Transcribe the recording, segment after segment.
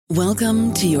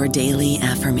Welcome to your daily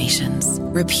affirmations.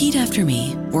 Repeat after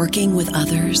me. Working with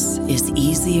others is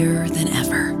easier than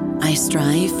ever. I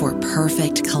strive for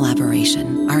perfect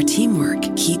collaboration. Our teamwork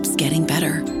keeps getting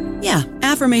better. Yeah,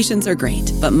 affirmations are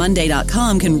great, but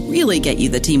Monday.com can really get you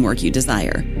the teamwork you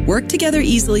desire. Work together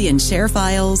easily and share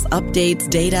files, updates,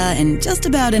 data, and just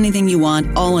about anything you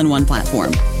want all in one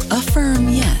platform. Affirm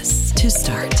yes to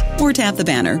start, or tap the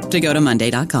banner to go to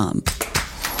Monday.com.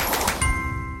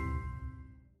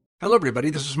 Hello, everybody.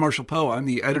 This is Marshall Poe. I'm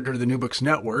the editor of the New Books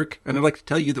Network, and I'd like to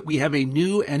tell you that we have a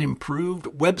new and improved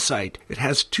website. It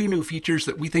has two new features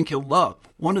that we think you'll love.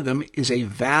 One of them is a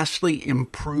vastly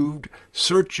improved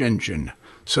search engine,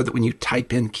 so that when you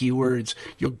type in keywords,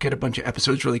 you'll get a bunch of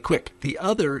episodes really quick. The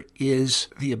other is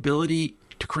the ability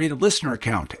to create a listener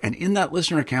account, and in that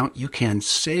listener account, you can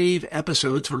save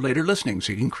episodes for later listening,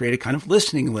 so you can create a kind of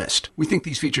listening list. We think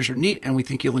these features are neat, and we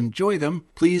think you'll enjoy them.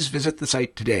 Please visit the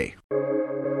site today.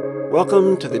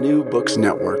 Welcome to the New Books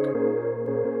Network.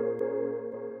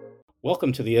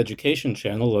 Welcome to the education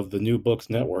channel of the New Books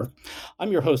Network.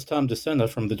 I'm your host, Tom DeSena,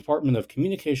 from the Department of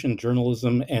Communication,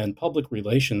 Journalism, and Public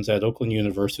Relations at Oakland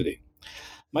University.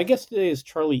 My guest today is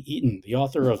Charlie Eaton, the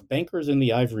author of Bankers in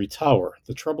the Ivory Tower,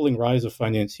 The Troubling Rise of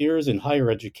Financiers in Higher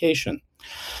Education.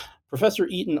 Professor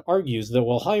Eaton argues that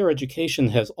while higher education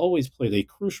has always played a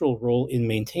crucial role in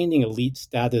maintaining elite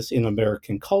status in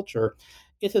American culture,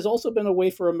 it has also been a way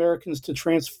for Americans to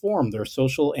transform their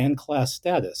social and class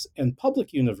status, and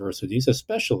public universities,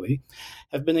 especially,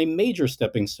 have been a major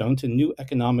stepping stone to new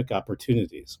economic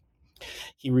opportunities.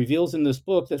 He reveals in this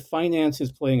book that finance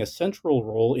is playing a central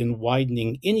role in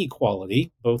widening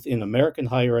inequality, both in American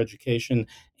higher education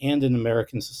and in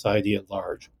American society at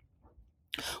large.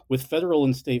 With federal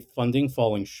and state funding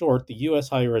falling short, the U.S.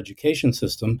 higher education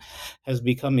system has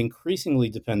become increasingly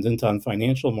dependent on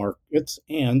financial markets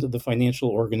and the financial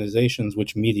organizations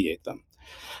which mediate them.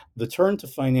 The turn to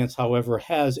finance, however,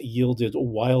 has yielded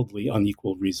wildly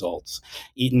unequal results.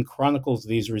 Eaton chronicles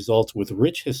these results with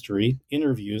rich history,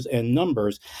 interviews, and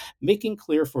numbers, making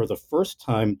clear for the first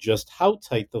time just how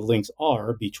tight the links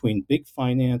are between big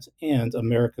finance and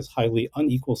America's highly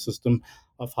unequal system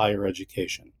of higher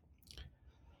education.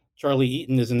 Charlie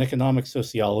Eaton is an economic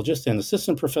sociologist and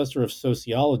assistant professor of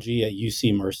sociology at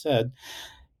UC Merced.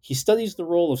 He studies the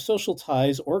role of social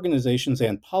ties, organizations,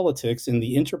 and politics in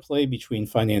the interplay between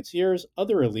financiers,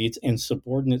 other elites, and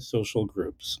subordinate social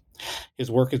groups. His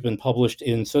work has been published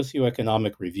in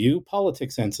Socioeconomic Review,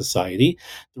 Politics and Society,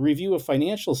 the Review of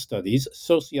Financial Studies,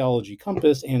 Sociology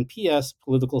Compass, and PS,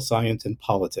 Political Science and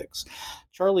Politics.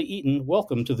 Charlie Eaton,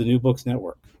 welcome to the New Books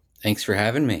Network. Thanks for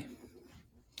having me.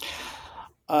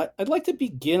 I'd like to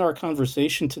begin our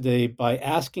conversation today by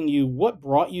asking you what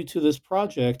brought you to this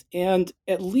project, and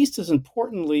at least as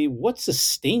importantly, what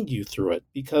sustained you through it?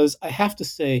 Because I have to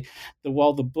say that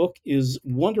while the book is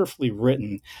wonderfully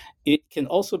written, it can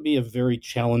also be a very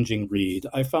challenging read.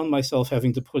 I found myself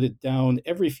having to put it down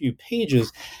every few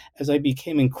pages as I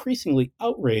became increasingly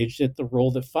outraged at the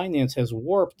role that finance has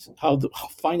warped, how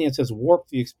finance has warped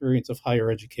the experience of higher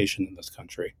education in this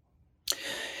country.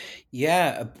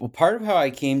 Yeah, well, part of how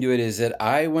I came to it is that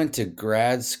I went to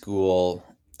grad school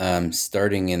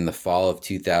starting in the fall of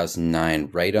 2009,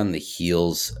 right on the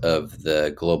heels of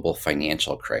the global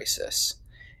financial crisis.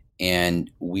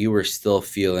 And we were still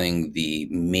feeling the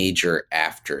major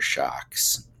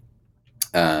aftershocks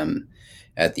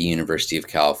at the University of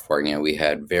California. We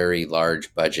had very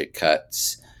large budget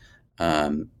cuts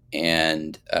and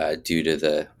due to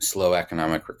the slow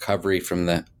economic recovery from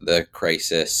the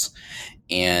crisis,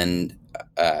 and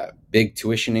big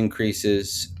tuition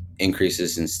increases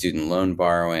in student loan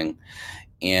borrowing,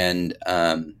 and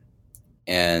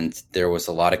there was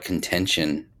a lot of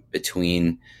contention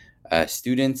between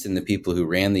students and the people who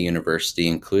ran the university,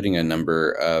 including a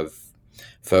number of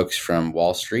folks from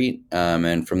Wall Street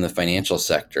and from the financial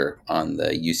sector on the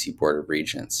UC Board of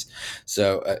Regents.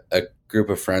 So a group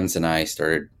of friends and I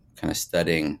started kind of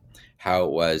studying how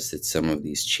it was that some of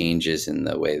these changes in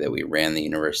the way that we ran the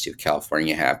University of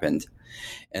California happened.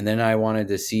 And then I wanted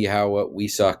to see how what we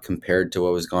saw compared to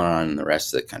what was going on in the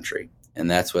rest of the country.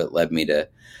 And that's what led me to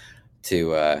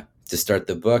start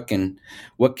the book. And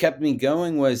what kept me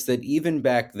going was that even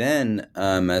back then,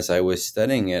 as I was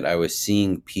studying it, I was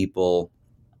seeing people,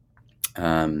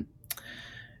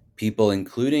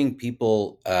 including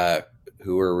people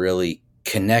who were really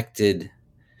connected,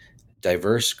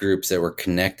 diverse groups that were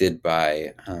connected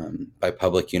by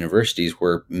public universities,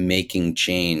 were making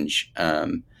change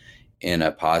in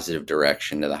a positive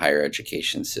direction to the higher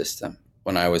education system.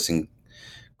 When I was in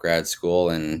grad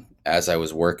school and as I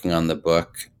was working on the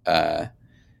book,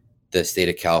 the state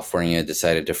of California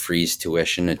decided to freeze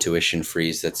tuition, a tuition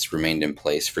freeze that's remained in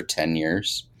place for 10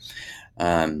 years.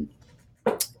 And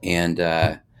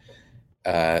there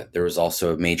was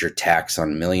also a major tax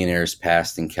on millionaires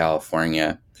passed in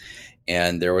California.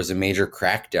 And there was a major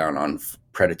crackdown on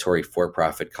predatory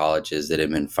for-profit colleges that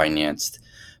had been financed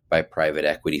by private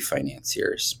equity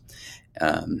financiers.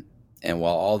 And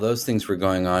while all those things were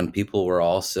going on, people were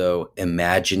also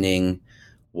imagining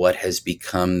what has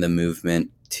become the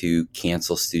movement to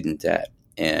cancel student debt.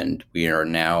 And we are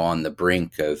now on the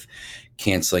brink of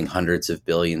canceling hundreds of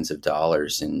billions of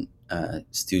dollars in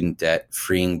student debt,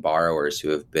 freeing borrowers who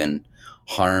have been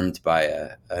harmed by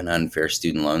an unfair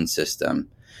student loan system.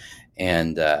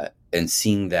 And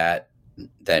seeing that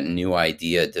new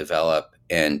idea develop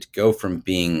and go from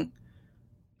being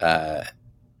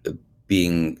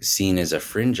seen as a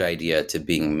fringe idea to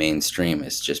being mainstream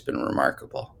has just been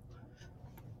remarkable.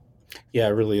 Yeah,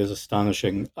 it really is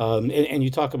astonishing. And you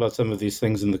talk about some of these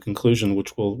things in the conclusion,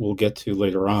 which we'll get to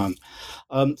later on.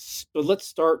 But let's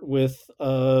start with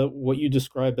what you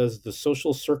describe as the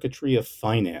social circuitry of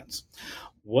finance.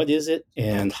 What is it,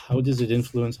 and how does it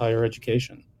influence higher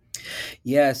education?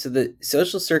 Yeah, so the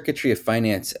social circuitry of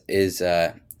finance is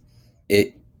the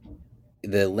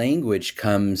language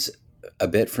comes a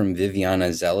bit from Viviana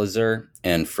Zelizer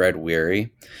and Fred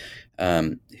Weary,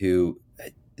 who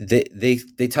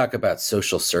they talk about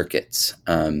social circuits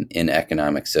in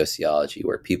economic sociology,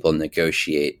 where people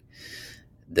negotiate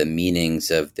the meanings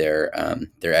of their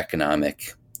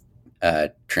economic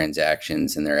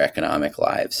transactions and their economic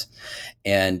lives.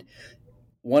 And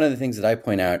one of the things that I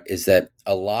point out is that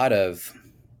a lot of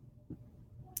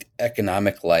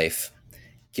economic life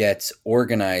gets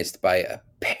organized by a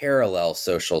parallel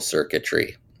social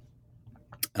circuitry,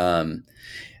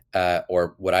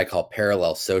 or what I call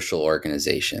parallel social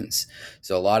organizations.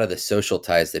 So a lot of the social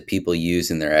ties that people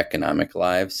use in their economic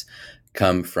lives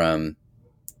come from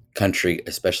country,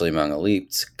 especially among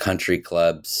elites, country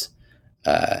clubs,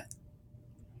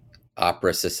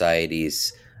 opera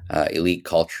societies, elite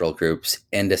cultural groups,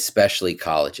 and especially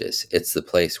colleges. It's the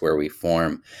place where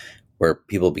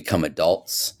people become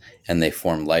adults, and they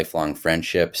form lifelong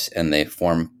friendships, and they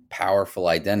form powerful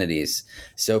identities,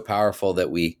 so powerful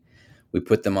that we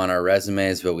put them on our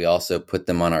resumes, but we also put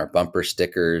them on our bumper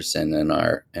stickers and on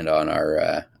our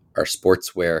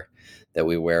sportswear that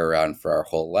we wear around for our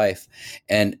whole life.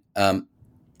 And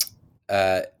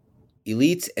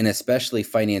elites, and especially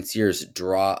financiers,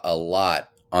 draw a lot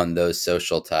on those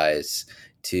social ties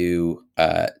to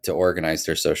organize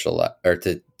their social or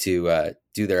to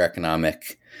do their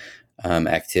economic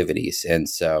activities. And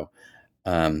so,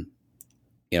 one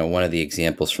of the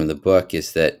examples from the book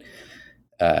is that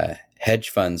hedge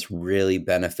funds really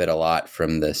benefit a lot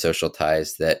from the social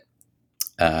ties that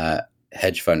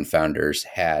hedge fund founders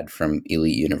had from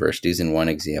elite universities. And one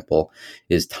example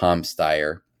is Tom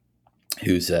Steyer,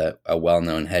 who's a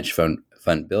well-known hedge fund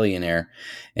billionaire.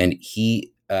 And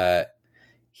he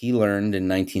learned in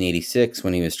 1986,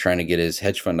 when he was trying to get his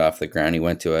hedge fund off the ground, he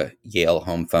went to a Yale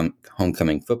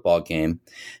homecoming football game,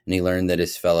 and he learned that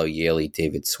his fellow Yalie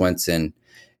David Swensen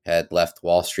had left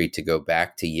Wall Street to go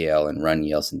back to Yale and run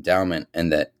Yale's endowment,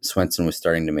 and that Swensen was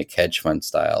starting to make hedge fund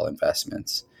style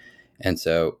investments. And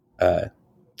so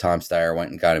Tom Steyer went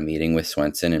and got a meeting with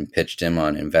Swensen and pitched him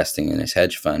on investing in his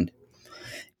hedge fund.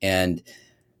 And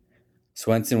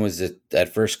Swensen was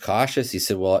at first cautious. He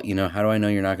said, well, how do I know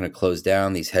you're not going to close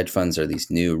down? These hedge funds are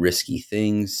these new risky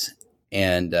things.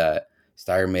 And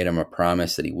Steyer made him a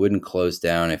promise that he wouldn't close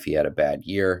down if he had a bad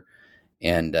year,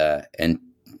 and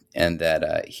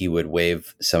that he would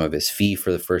waive some of his fee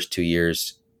for the first 2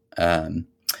 years. And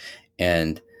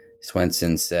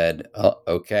Swensen said, oh,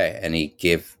 okay. And he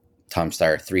gave Tom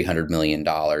Steyer $300 million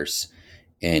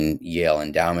in Yale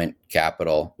endowment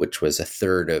capital, which was a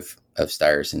third of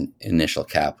Steyer's initial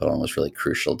capital, and was really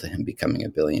crucial to him becoming a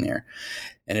billionaire.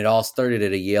 And it all started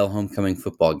at a Yale homecoming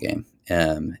football game.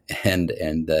 And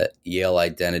the Yale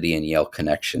identity and Yale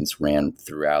connections ran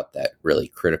throughout that really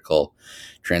critical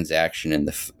transaction in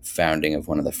the founding of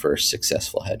one of the first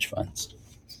successful hedge funds.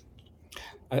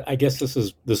 I guess this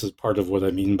is part of what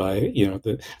I mean by,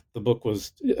 the book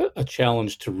was a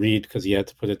challenge to read because you had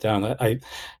to put it down. I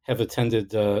have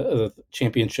attended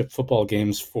championship football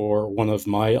games for one of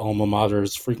my alma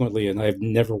maters frequently, and I've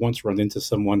never once run into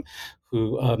someone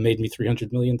who made me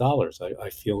 $300 million. I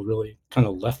feel really kind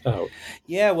of left out.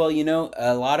 Yeah, well,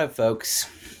 a lot of folks,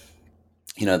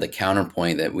 the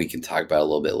counterpoint that we can talk about a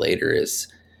little bit later is,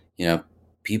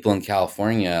 people in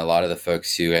California, a lot of the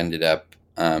folks who ended up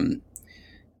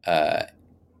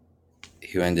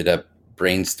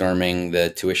brainstorming the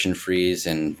tuition freeze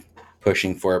and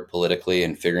pushing for it politically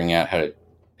and figuring out how to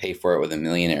pay for it with a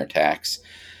millionaire tax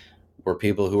were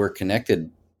people who were connected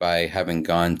by having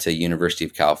gone to University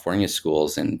of California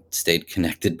schools and stayed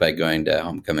connected by going to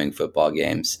homecoming football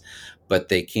games. But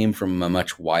they came from a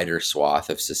much wider swath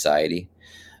of society.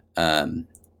 And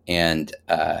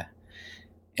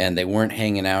they weren't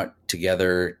hanging out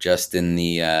together just in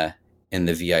the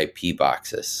VIP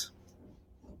boxes.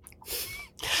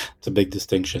 It's a big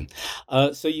distinction.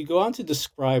 So you go on to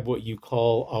describe what you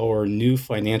call our new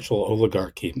financial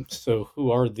oligarchy. So who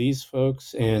are these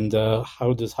folks, and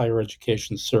how does higher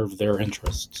education serve their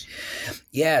interests?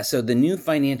 Yeah, so the new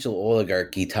financial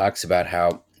oligarchy talks about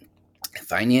how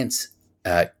finance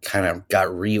kind of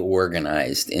got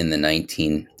reorganized in the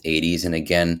 1980s. And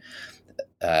again,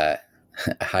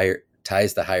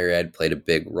 ties to higher ed played a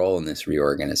big role in this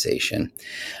reorganization.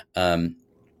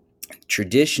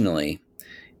 Traditionally,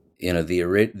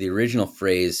 the original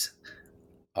phrase,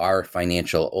 our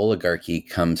financial oligarchy,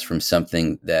 comes from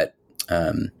something that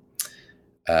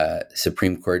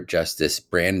Supreme Court Justice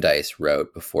Brandeis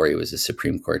wrote before he was a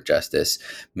Supreme Court Justice,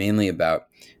 mainly about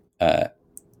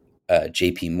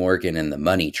J.P. Morgan and the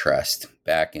Money Trust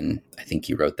back in, I think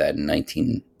he wrote that in the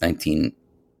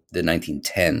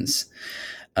 1910s.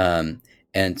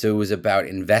 And so it was about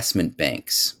investment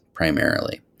banks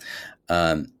primarily.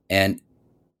 And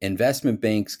investment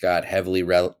banks got heavily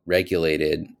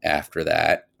regulated after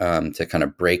that to kind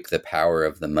of break the power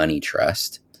of the money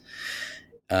trust,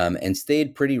 and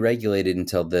stayed pretty regulated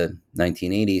until the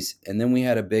 1980s. And then we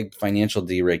had a big financial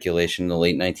deregulation in the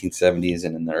late 1970s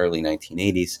and in the early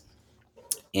 1980s.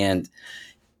 And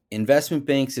investment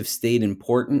banks have stayed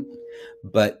important,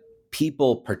 but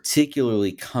people,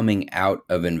 particularly coming out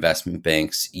of investment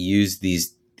banks, use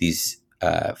these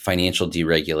financial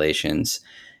deregulations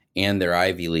and their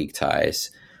Ivy League ties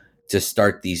to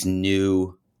start these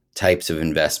new types of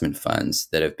investment funds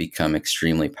that have become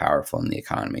extremely powerful in the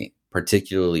economy,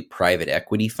 particularly private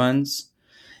equity funds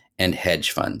and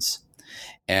hedge funds.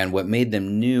 And what made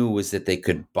them new was that they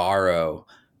could borrow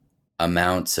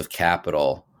amounts of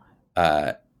capital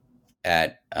that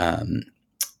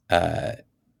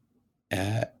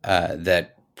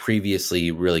previously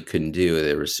you really couldn't do.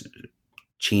 There was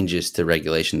changes to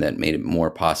regulation that made it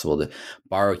more possible to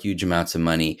borrow huge amounts of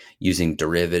money using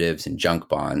derivatives and junk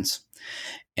bonds.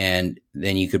 And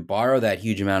then you could borrow that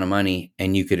huge amount of money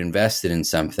and you could invest it in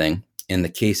something. In the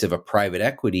case of a private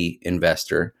equity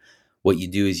investor, what you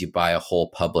do is you buy a whole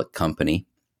public company.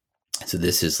 So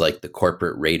this is like the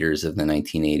corporate raiders of the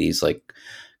 1980s, like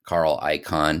Carl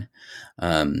Icahn,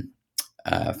 the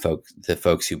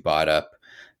folks who bought up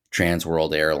Trans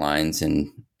World Airlines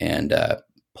and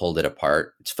pulled it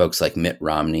apart. It's folks like Mitt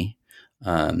Romney,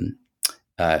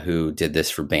 who did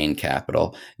this for Bain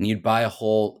Capital. And you'd buy a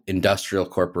whole industrial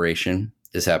corporation.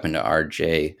 This happened to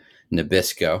R.J.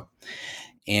 Nabisco.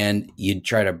 And you'd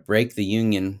try to break the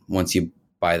union once you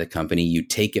buy the company. You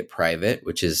take it private,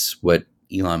 which is what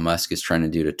Elon Musk is trying to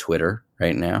do to Twitter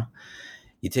right now.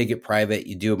 You take it private.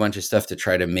 You do a bunch of stuff to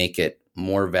try to make it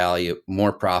more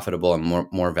profitable and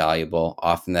more valuable.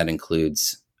 Often that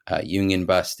includes union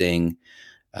busting,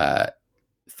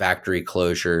 factory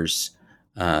closures,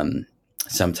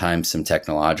 sometimes some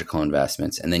technological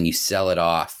investments, and then you sell it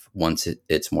off once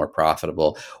it's more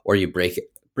profitable, or you break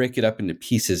it up into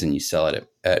pieces and you sell it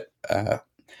at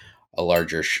a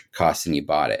larger cost than you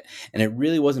bought it. And it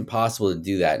really wasn't possible to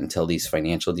do that until these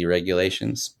financial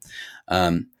deregulations.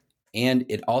 And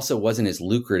it also wasn't as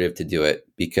lucrative to do it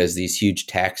because these huge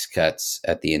tax cuts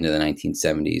at the end of the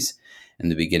 1970s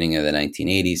and the beginning of the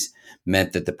 1980s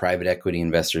meant that the private equity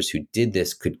investors who did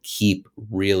this could keep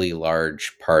really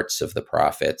large parts of the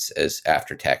profits as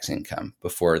after-tax income.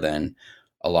 Before then,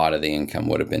 a lot of the income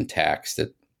would have been taxed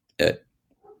at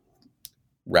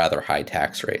rather high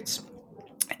tax rates.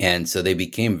 And so they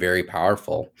became very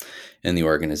powerful in the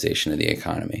organization of the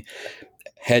economy.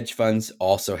 Hedge funds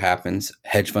also happens.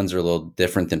 Hedge funds are a little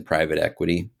different than private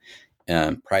equity.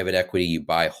 Private equity, you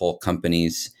buy whole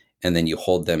companies and then you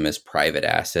hold them as private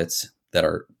assets that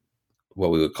are what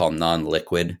we would call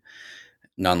non-liquid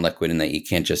in that you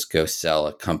can't just go sell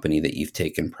a company that you've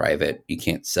taken private. You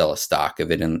can't sell a stock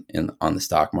of it on the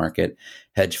stock market.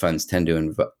 Hedge funds tend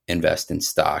to invest in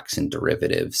stocks and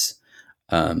derivatives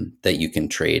that you can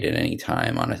trade at any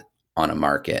time on a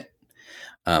market.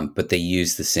 But they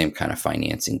use the same kind of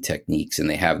financing techniques and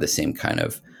they have the same kind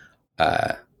of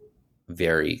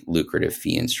very lucrative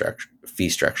fee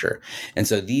structure. And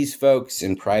so these folks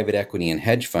in private equity and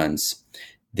hedge funds,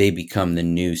 they become the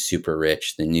new super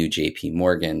rich, the new JP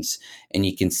Morgans. And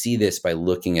you can see this by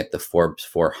looking at the Forbes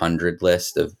 400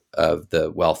 list of the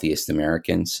wealthiest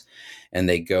Americans. And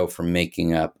they go from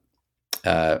making up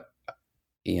a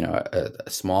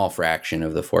small fraction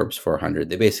of the Forbes 400.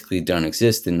 They basically don't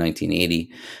exist in 1980.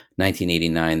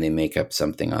 1989, they make up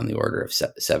something on the order of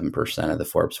 7% of the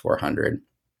Forbes 400.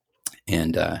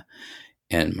 And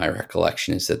my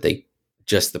recollection is that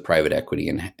just the private equity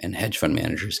and hedge fund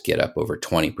managers get up over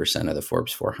 20% of the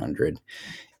Forbes 400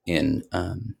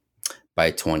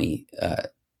 by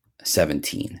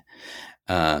 2017.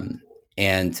 And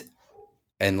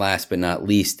last but not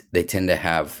least, they tend to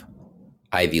have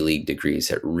Ivy League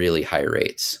degrees at really high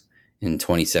rates. In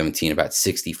 2017, about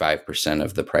 65%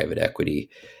 of the private equity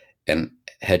and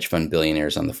hedge fund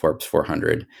billionaires on the Forbes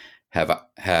 400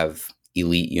 have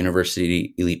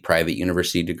elite private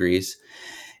university degrees.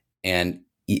 And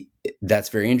that's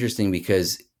very interesting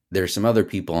because there's some other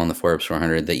people on the Forbes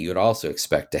 400 that you would also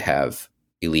expect to have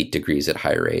elite degrees at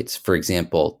high rates. For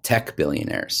example, tech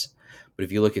billionaires. But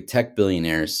if you look at tech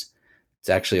billionaires, it's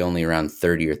actually only around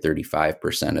 30 or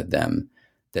 35% of them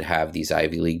that have these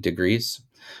Ivy League degrees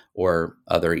or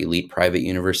other elite private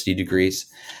university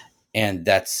degrees. And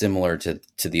that's similar to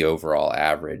the overall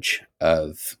average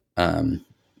of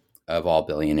all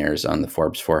billionaires on the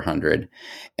Forbes 400.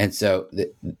 And so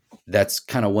that's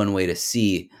kind of one way to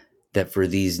see that for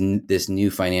this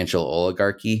new financial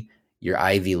oligarchy, your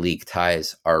Ivy League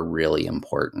ties are really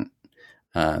important.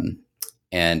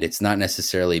 And it's not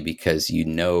necessarily because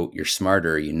you're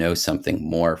smarter, something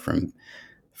more from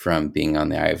being on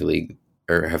the Ivy League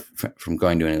or from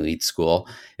going to an elite school.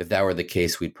 If that were the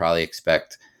case, we'd probably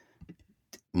expect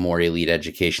more elite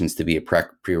educations to be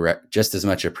just as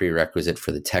much a prerequisite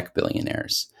for the tech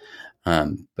billionaires.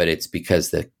 But it's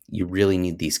because you really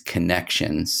need these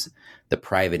connections, the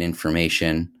private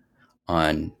information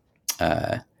on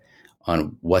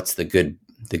what's the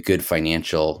good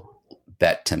financial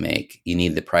bet to make. You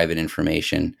need the private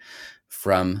information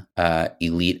from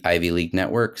elite Ivy League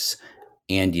networks,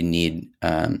 and you need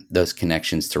those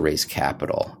connections to raise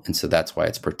capital. And so that's why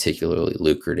it's particularly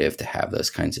lucrative to have those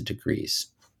kinds of degrees.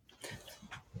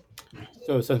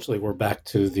 So essentially, we're back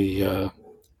to the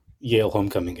Yale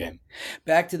homecoming game.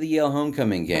 Back to the Yale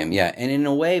homecoming game, yeah. And in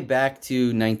a way, back to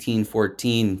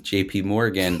 1914, J.P.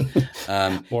 Morgan.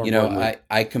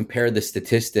 I compared the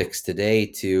statistics today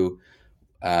to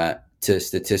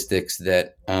statistics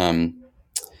that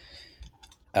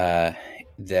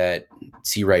that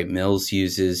C. Wright Mills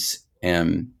uses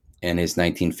in his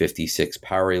 1956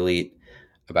 Power Elite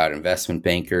about investment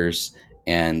bankers,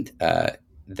 and that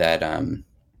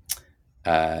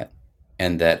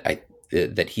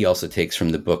he also takes from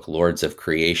the book Lords of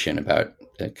Creation about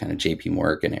the kind of J.P.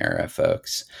 Morgan era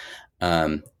folks,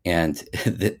 and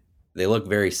they look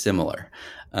very similar.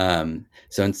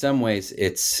 So in some ways,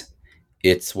 it's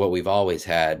what we've always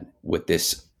had with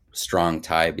this strong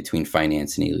tie between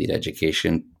finance and elite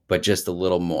education, but just a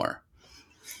little more.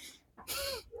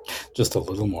 Just a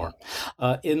little more.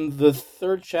 In the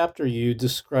third chapter, you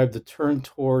describe the turn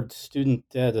toward student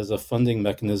debt as a funding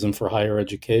mechanism for higher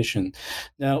education.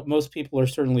 Now, most people are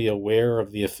certainly aware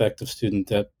of the effect of student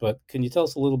debt, but can you tell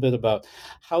us a little bit about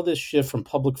how this shift from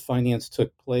public finance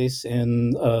took place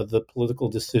and the political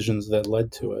decisions that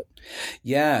led to it?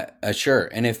 Yeah, sure.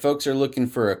 And if folks are looking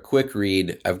for a quick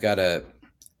read, I've got a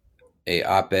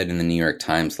op-ed in the New York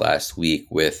Times last week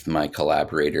with my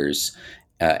collaborators,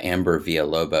 Amber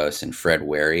Villalobos and Fred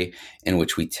Wary, in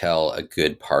which we tell a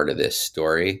good part of this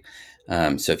story.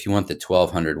 So if you want the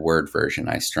 1,200 word version,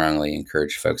 I strongly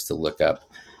encourage folks to look up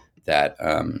that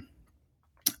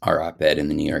our op-ed in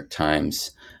the New York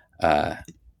Times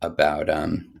about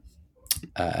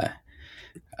I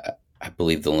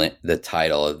believe the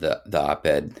title of the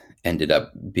op-ed ended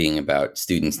up being about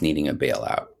students needing a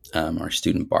bailout, or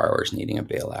student borrowers needing a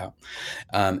bailout.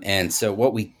 And so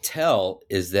what we tell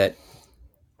is that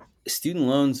student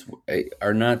loans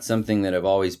are not something that have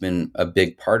always been a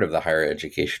big part of the higher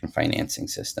education financing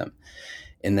system.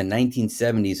 In the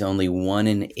 1970s, only 1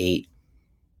 in 8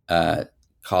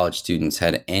 college students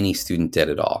had any student debt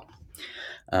at all.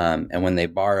 And when they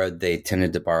borrowed, they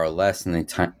tended to borrow less, and they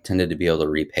tended to be able to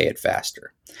repay it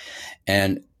faster.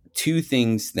 And two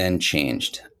things then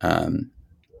changed. And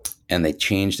they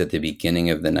changed at the beginning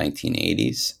of the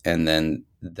 1980s, and then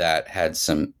that had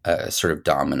some sort of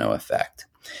domino effect.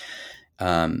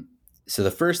 So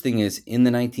the first thing is, in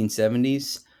the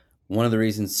 1970s, one of the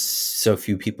reasons so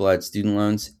few people had student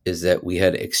loans is that we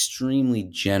had extremely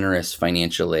generous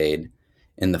financial aid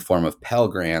in the form of Pell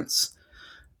Grants,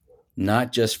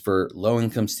 not just for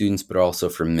low-income students, but also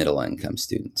for middle-income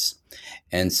students.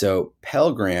 And so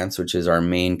Pell Grants, which is our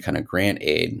main kind of grant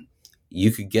aid,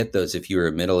 you could get those if you were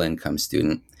a middle-income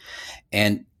student.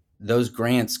 And those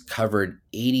grants covered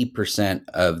 80%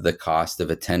 of the cost of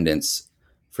attendance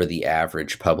for the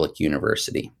average public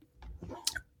university,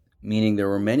 meaning there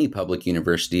were many public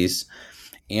universities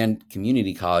and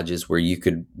community colleges where you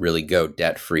could really go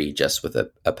debt-free just with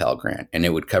a Pell Grant, and it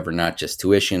would cover not just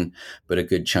tuition, but a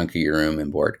good chunk of your room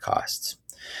and board costs.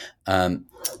 And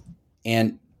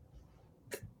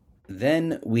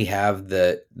then we have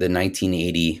the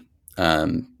 1980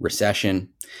 recession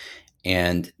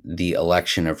and the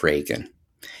election of Reagan.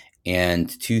 And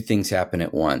two things happen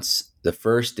at once. The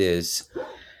first is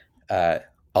a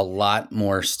lot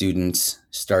more students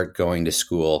start going to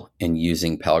school and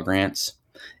using Pell Grants,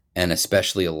 and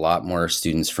especially a lot more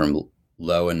students from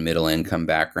low and middle income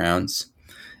backgrounds,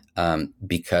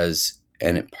 because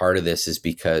part of this is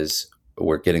because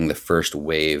we're getting the first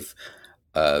wave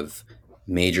of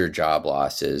major job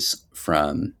losses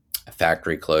from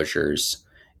factory closures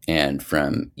and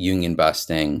from union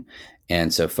busting.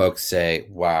 And so folks say,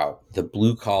 wow, the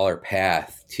blue collar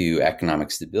path to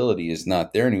economic stability is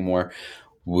not there anymore.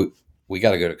 We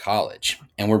got to go to college,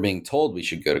 and we're being told we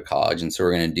should go to college. And so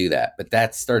we're going to do that. But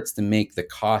that starts to make the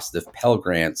cost of Pell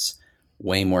Grants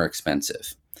way more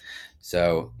expensive.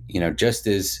 So, just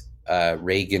as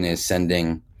Reagan is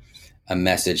sending a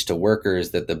message to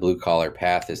workers that the blue collar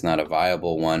path is not a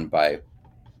viable one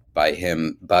by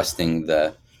him busting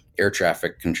the air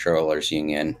traffic controllers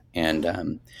union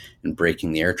and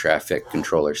breaking the air traffic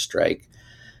controller strike,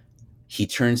 he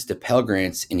turns to Pell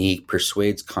Grants and he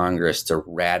persuades Congress to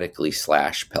radically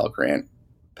slash Pell Grant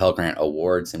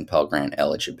awards and Pell Grant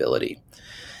eligibility.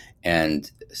 And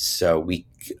so we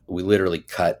literally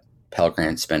cut Pell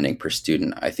Grant spending per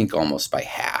student, I think almost by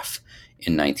half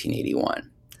in 1981.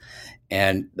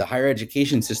 And the higher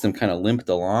education system kind of limped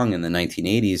along in the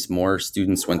 1980s. More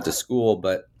students went to school,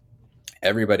 but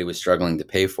everybody was struggling to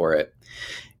pay for it.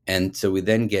 And so we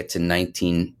then get to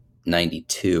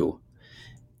 1992,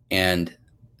 and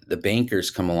the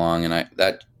bankers come along, and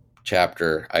that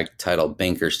chapter I titled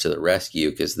Bankers to the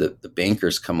Rescue, because the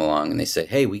bankers come along and they say,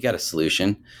 hey, we got a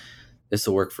solution. This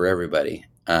will work for everybody.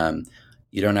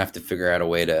 You don't have to figure out a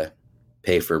way to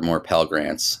pay for more Pell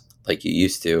Grants like you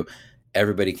used to.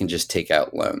 Everybody can just take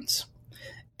out loans.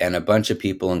 And a bunch of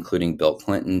people, including Bill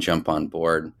Clinton, jump on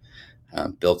board.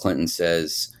 Bill Clinton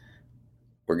says,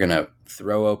 we're going to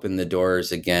throw open the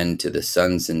doors again to the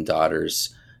sons and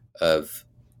daughters of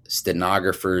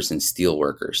stenographers and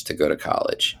steelworkers to go to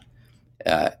college.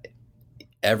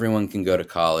 Everyone can go to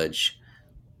college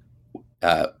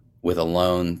with a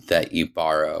loan that you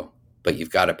borrow, but you've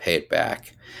got to pay it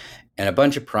back. And a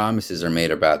bunch of promises are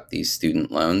made about these student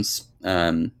loans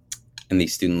and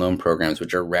these student loan programs,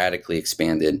 which are radically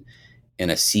expanded in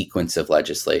a sequence of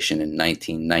legislation in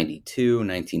 1992,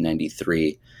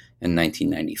 1993, and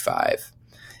 1995.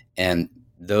 And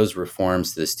those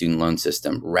reforms to the student loan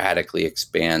system radically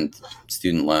expand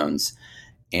student loans.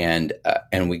 And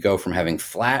we go from having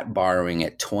flat borrowing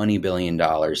at $20 billion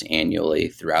annually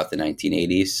throughout the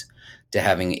 1980s to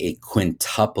having a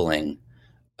quintupling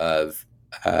of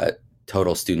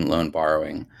total student loan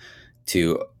borrowing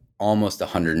to almost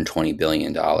 $120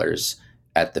 billion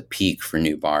at the peak for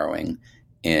new borrowing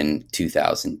in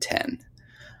 2010.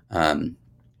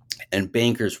 And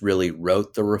bankers really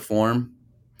wrote the reform.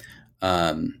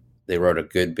 They wrote a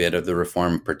good bit of the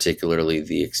reform, particularly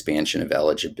the expansion of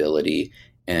eligibility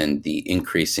and the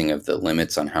increasing of the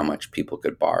limits on how much people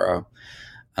could borrow.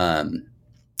 And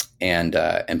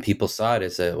people saw it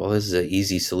as this is an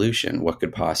easy solution. What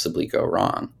could possibly go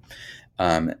wrong?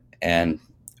 And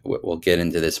we'll get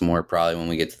into this more probably when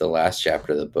we get to the last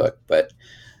chapter of the book, but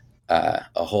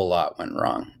a whole lot went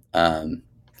wrong.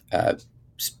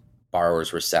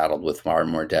 Borrowers were saddled with far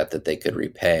more debt that they could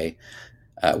repay.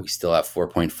 We still have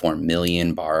 4.4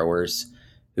 million borrowers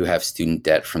who have student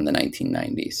debt from the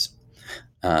 1990s.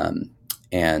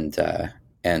 And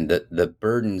the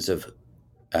burdens of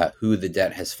who the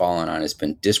debt has fallen on has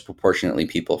been disproportionately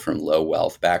people from low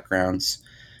wealth backgrounds,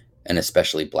 and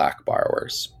especially Black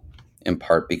borrowers, in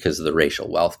part because of the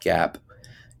racial wealth gap,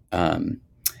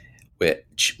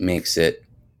 which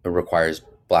requires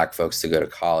Black folks to go to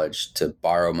college to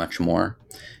borrow much more,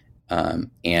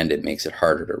 and it makes it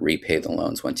harder to repay the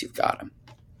loans once you've got them.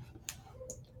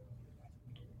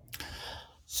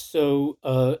 So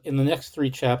in the next three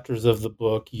chapters of the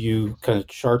book, you kind of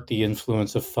chart the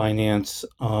influence of finance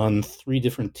on three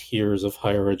different tiers of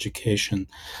higher education.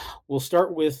 We'll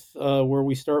start with where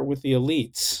we start with the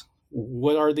elites.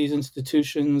 What are these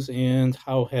institutions and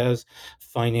how has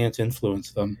finance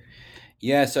influenced them?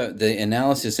 Yeah, so the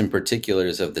analysis in particular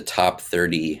is of the top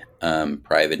 30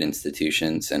 private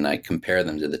institutions, and I compare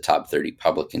them to the top 30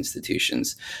 public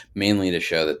institutions, mainly to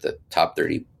show that the top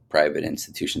 30 private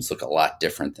institutions look a lot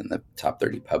different than the top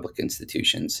 30 public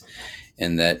institutions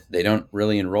in that they don't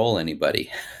really enroll anybody,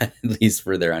 at least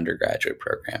for their undergraduate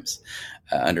programs.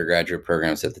 Undergraduate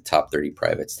programs at the top 30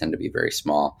 privates tend to be very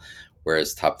small,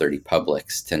 whereas top 30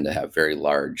 publics tend to have very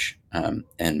large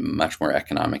and much more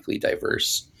economically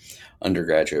diverse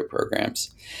undergraduate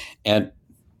programs. And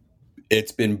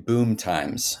it's been boom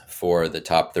times for the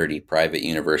top 30 private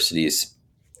universities,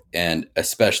 and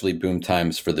especially boom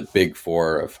times for the big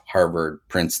four of Harvard,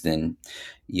 Princeton,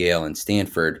 Yale, and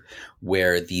Stanford,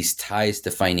 where these ties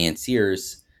to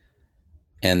financiers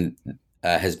and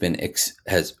has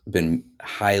been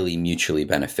highly mutually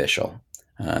beneficial.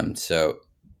 So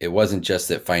it wasn't just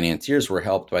that financiers were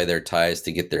helped by their ties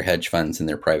to get their hedge funds and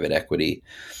their private equity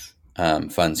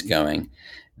funds going.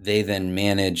 They then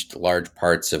managed large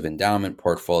parts of endowment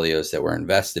portfolios that were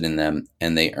invested in them,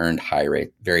 and they earned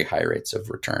very high rates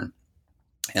of return.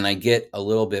 And I get a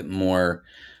little bit more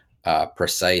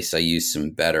precise. I use some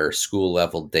better school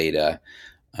level data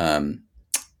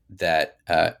that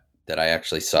I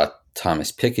actually saw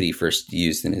Thomas Piketty first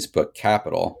used in his book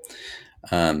Capital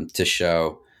to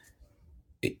show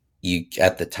you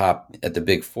at the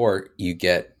big four, you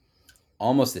get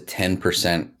almost a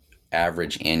 10%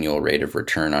 average annual rate of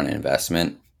return on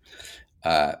investment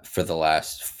for the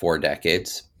last 4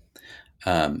 decades,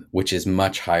 which is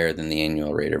much higher than the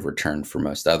annual rate of return for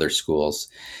most other schools.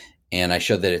 And I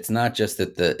showed that it's not just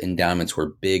that the endowments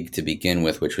were big to begin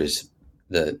with, which was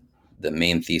the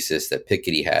main thesis that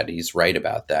Piketty had. He's right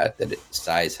about that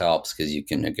size helps because you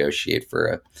can negotiate for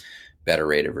a better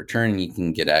rate of return. You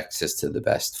can get access to the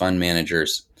best fund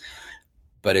managers,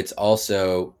 but it's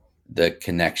also the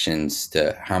connections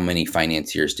to how many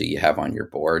financiers do you have on your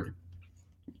board.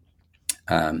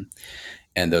 And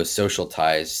those social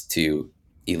ties to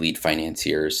elite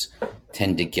financiers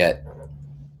tend to get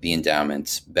the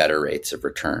endowments better rates of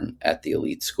return at the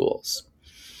elite schools.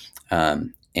 So,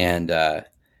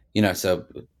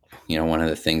 one of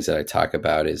the things that I talk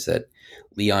about is that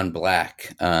Leon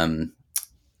Black, for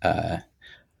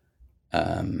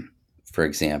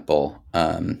example,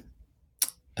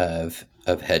 of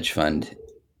hedge fund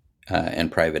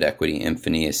and private equity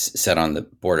infamy, is sat on the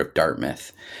board of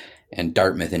Dartmouth, and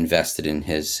Dartmouth invested in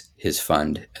his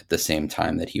fund at the same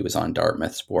time that he was on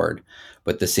Dartmouth's board.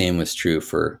 But the same was true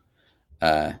for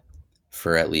at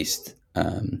least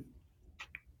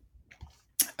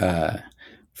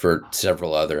for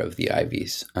several other of the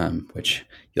Ivies, which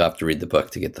you'll have to read the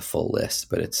book to get the full list.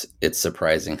 But it's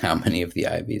surprising how many of the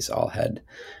Ivies all had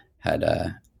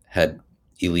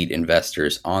elite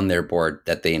investors on their board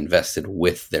that they invested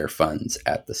with their funds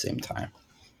at the same time.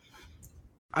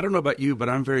 I don't know about you, but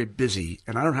I'm very busy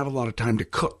and I don't have a lot of time to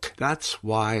cook. That's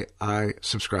why I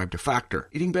subscribe to Factor.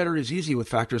 Eating better is easy with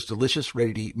Factor's delicious,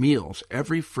 ready-to-eat meals.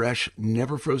 Every fresh,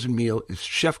 never frozen meal is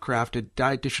chef-crafted,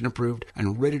 dietitian approved,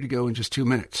 and ready to go in just 2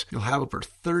 minutes. You'll have over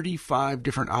 35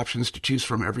 different options to choose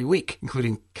from every week,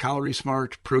 including Calorie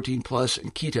Smart, Protein Plus,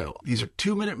 and Keto. These are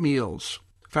 2-minute meals.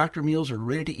 Factor meals are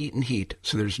ready to eat and heat,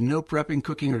 so there's no prepping,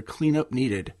 cooking, or cleanup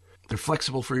needed. They're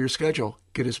flexible for your schedule.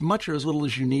 Get as much or as little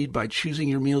as you need by choosing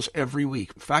your meals every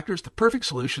week. Factor is the perfect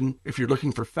solution if you're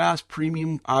looking for fast,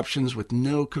 premium options with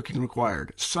no cooking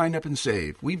required. Sign up and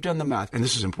save. We've done the math, and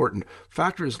this is important.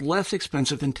 Factor is less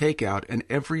expensive than takeout, and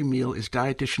every meal is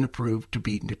dietitian approved to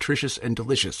be nutritious and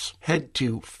delicious. Head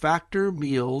to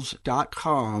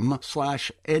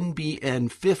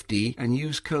factormeals.com/NBN50 and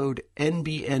use code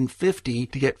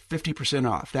NBN50 to get 50%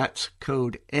 off. That's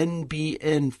code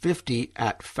NBN50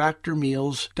 at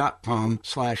factormeals.com/NBN50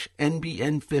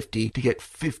 to get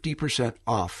 50%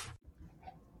 off.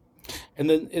 And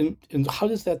then, and how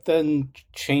does that then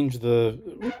change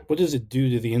what does it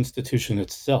do to the institution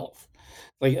itself?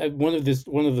 Like one of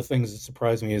the things that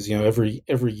surprised me is,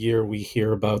 every year we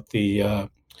hear about the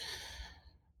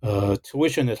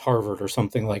tuition at Harvard or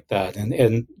something like that.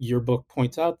 And your book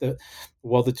points out that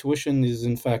while the tuition is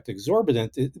in fact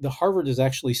exorbitant, the Harvard is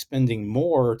actually spending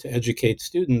more to educate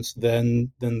students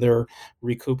than they're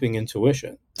recouping in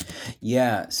tuition.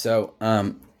 Yeah. So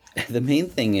the main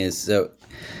thing is, so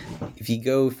if you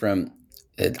go from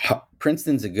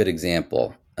Princeton's a good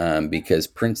example because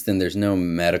Princeton, there's no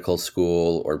medical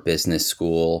school or business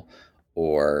school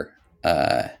or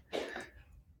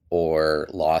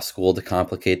law school to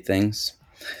complicate things.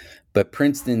 But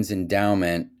Princeton's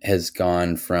endowment has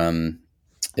gone from,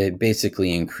 it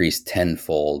basically increased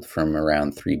tenfold from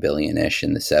around $3 billion-ish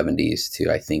in the 70s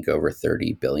to I think over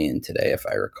 $30 billion today, if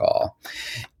I recall.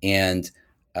 And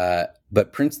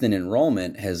but Princeton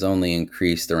enrollment has only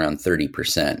increased around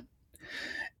 30%.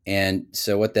 And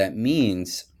so what that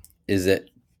means is that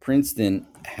Princeton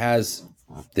has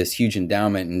this huge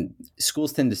endowment, and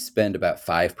schools tend to spend about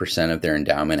 5% of their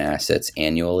endowment assets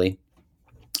annually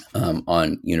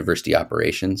on university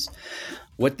operations.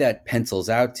 What that pencils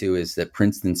out to is that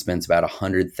Princeton spends about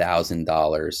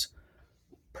 $100,000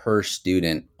 per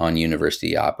student on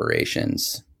university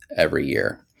operations every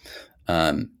year.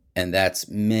 And that's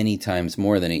many times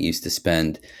more than it used to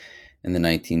spend in the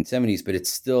 1970s, but it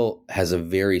still has a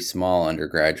very small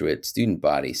undergraduate student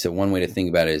body. So one way to think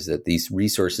about it is that these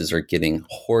resources are getting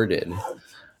hoarded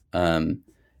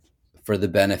for the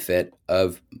benefit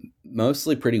of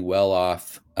mostly pretty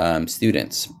well-off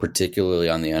students, particularly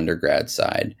on the undergrad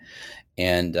side.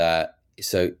 And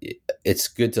so it's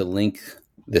good to link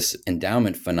this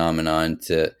endowment phenomenon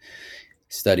to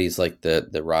studies like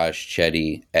the Raj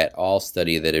Chetty et al.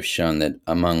 Study that have shown that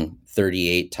among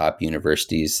 38 top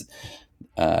universities,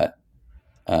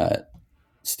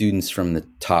 students from the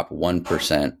top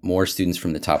 1%, more students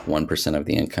from the top 1% of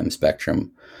the income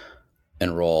spectrum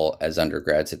enroll as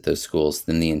undergrads at those schools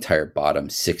than the entire bottom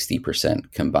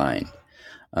 60% combined.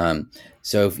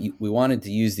 So if we wanted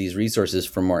to use these resources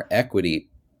for more equity,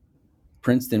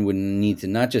 Princeton would need to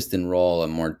not just enroll a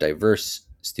more diverse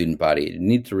student body, it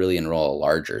needs to really enroll a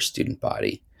larger student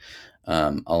body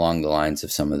along the lines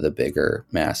of some of the bigger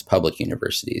mass public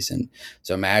universities. And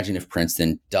so imagine if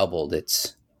Princeton doubled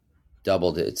its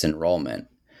enrollment.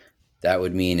 That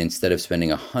would mean instead of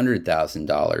spending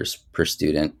 $100,000 per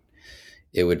student,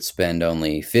 it would spend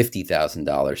only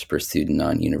 $50,000 per student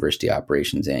on university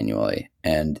operations annually.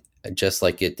 And just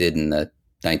like it did in the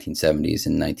 1970s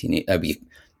and 1980s, that'd be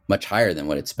much higher than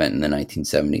what it spent in the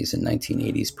 1970s and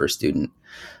 1980s per student.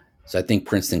 So I think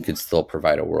Princeton could still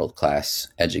provide a world-class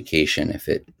education if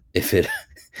it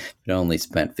only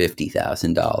spent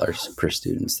 $50,000 per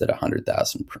student instead of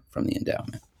 $100,000 from the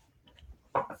endowment.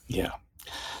 Yeah.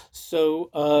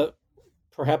 So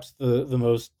perhaps the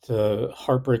most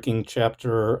heartbreaking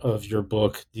chapter of your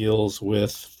book deals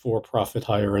with for-profit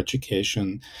higher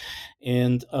education.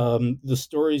 And the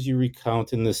stories you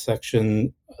recount in this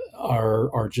section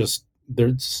are just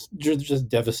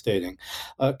devastating.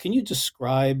 Can you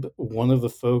describe one of the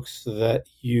folks that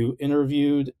you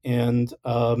interviewed and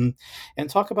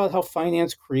talk about how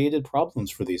finance created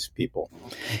problems for these people?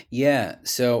 Yeah.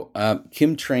 So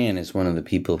Kim Tran is one of the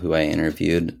people who I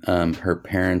interviewed. Her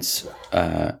parents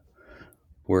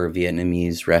were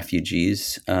Vietnamese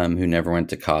refugees who never went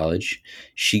to college.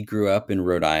 She grew up in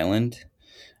Rhode Island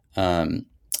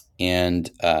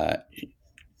and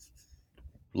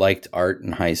liked art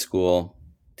in high school,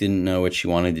 didn't know what she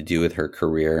wanted to do with her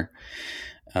career.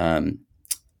 And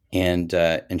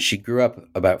she grew up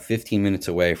about 15 minutes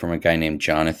away from a guy named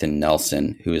Jonathan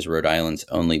Nelson, who is Rhode Island's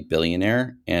only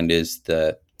billionaire and is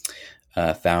the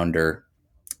founder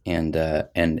and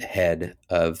head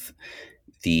of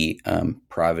the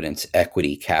Providence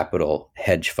Equity Capital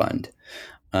hedge fund.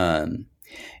 And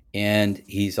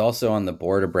he's also on the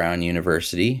board of Brown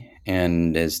University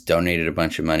and has donated a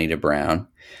bunch of money to Brown,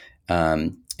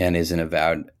 and is an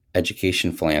avowed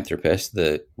education philanthropist.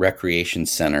 The Recreation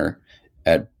Center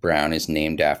at Brown is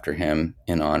named after him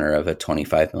in honor of a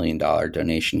 $25 million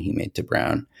donation he made to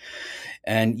Brown.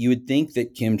 And you would think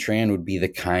that Kim Tran would be the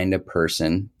kind of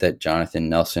person that Jonathan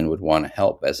Nelson would want to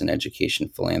help as an education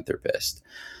philanthropist.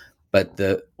 But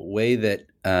the way that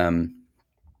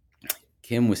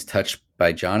Kim was touched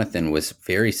by Jonathan was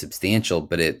very substantial,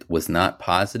 but it was not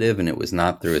positive, and it was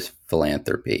not through his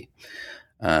philanthropy.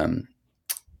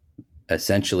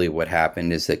 Essentially what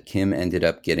happened is that Kim ended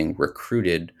up getting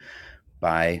recruited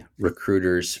by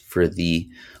recruiters for the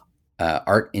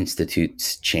Art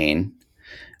Institute's chain,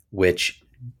 which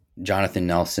Jonathan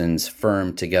Nelson's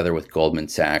firm, together with Goldman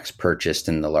Sachs, purchased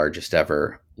in the largest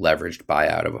ever leveraged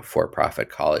buyout of a for-profit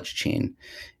college chain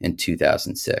in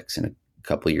 2006. And a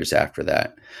couple of years after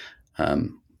that,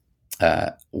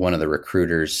 one of the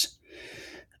recruiters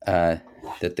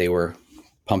that they were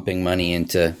pumping money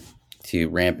into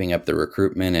ramping up the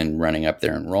recruitment and running up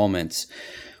their enrollments,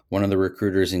 one of the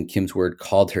recruiters, in Kim's word,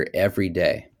 called her every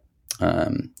day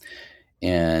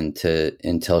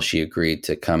until she agreed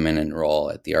to come and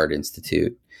enroll at the Art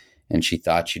Institute. And she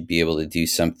thought she'd be able to do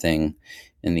something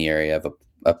in the area of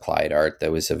applied art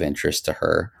that was of interest to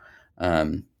her.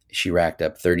 She racked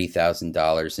up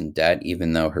 $30,000 in debt,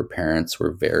 even though her parents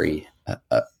were very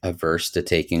averse to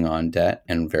taking on debt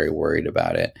and very worried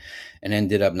about it, and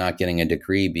ended up not getting a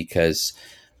degree because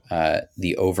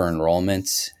the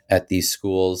over-enrollments at these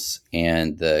schools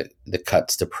and the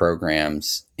cuts to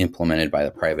programs implemented by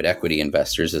the private equity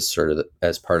investors as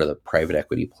part of the private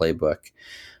equity playbook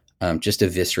just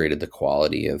eviscerated the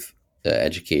quality of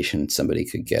education somebody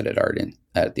could get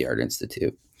at the Art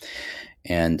Institute.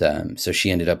 And so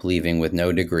she ended up leaving with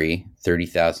no degree,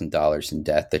 $30,000 in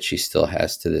debt that she still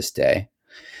has to this day,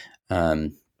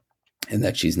 and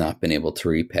that she's not been able to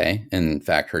repay. And in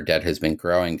fact, her debt has been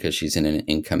growing because she's in an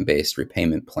income-based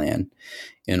repayment plan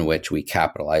in which we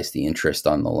capitalize the interest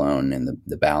on the loan, and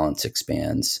the balance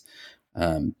expands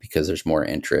because there's more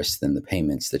interest than the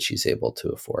payments that she's able to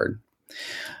afford.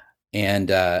 And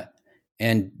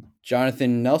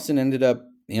Jonathan Nelson ended up,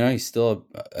 he's still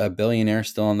a billionaire,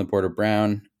 still on the board of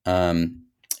Brown.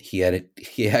 He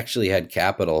actually had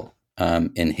capital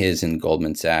in his and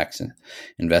Goldman Sachs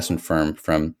investment firm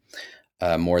from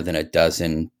more than a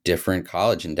dozen different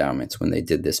college endowments when they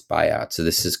did this buyout. So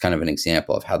this is kind of an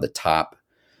example of how the top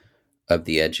of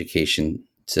the education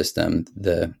system,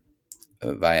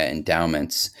 via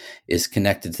endowments, is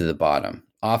connected to the bottom,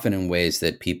 often in ways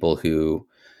that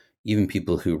even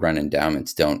people who run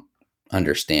endowments don't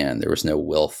understand. There was no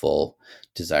willful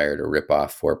desire to rip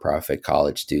off for-profit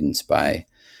college students by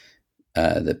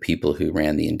the people who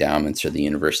ran the endowments or the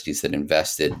universities that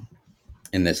invested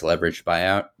in this leveraged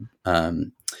buyout,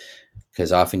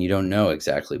 because often you don't know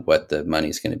exactly what the money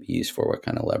is going to be used for, what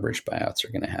kind of leveraged buyouts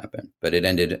are going to happen. But it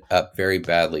ended up very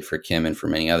badly for Kim and for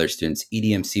many other students.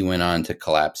 EDMC went on to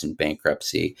collapse in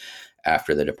bankruptcy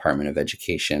after the Department of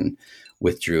Education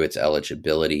withdrew its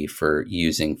eligibility for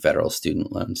using federal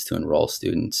student loans to enroll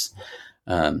students.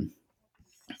 And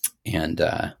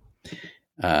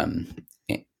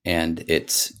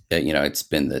it's, it's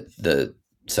been the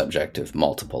subject of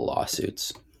multiple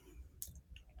lawsuits.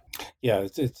 Yeah,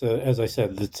 it's as I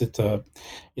said, it's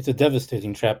a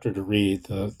devastating chapter to read.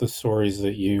 The stories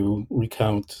that you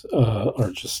recount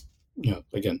are just,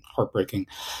 again, heartbreaking.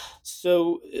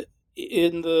 So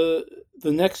in the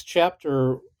next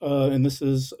chapter, and this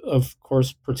is of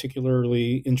course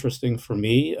particularly interesting for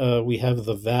me, we have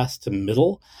the vast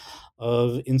middle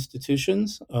of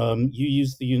institutions. You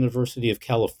use the University of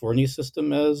California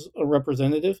system as a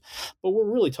representative, but we're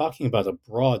really talking about a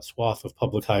broad swath of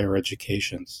public higher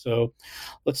education. So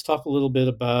let's talk a little bit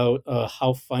about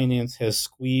how finance has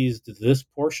squeezed this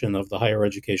portion of the higher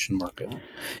education market.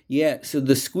 Yeah, so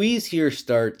the squeeze here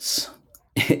starts,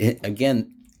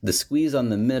 again, the squeeze on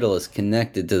the middle is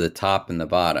connected to the top and the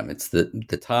bottom. It's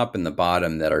the top and the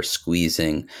bottom that are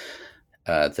squeezing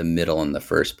the middle in the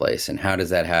first place. And how does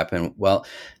that happen? Well,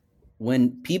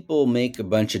 when people make a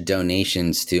bunch of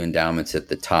donations to endowments at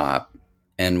the top,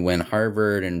 and when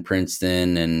Harvard and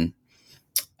Princeton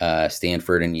and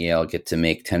Stanford and Yale get to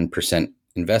make 10%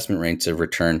 investment rates of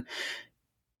return,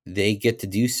 they get to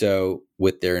do so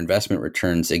with their investment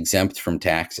returns exempt from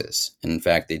taxes. And in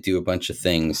fact, they do a bunch of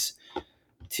things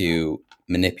to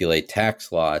manipulate tax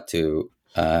law to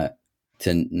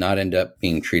not end up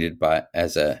being treated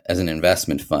as an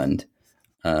investment fund,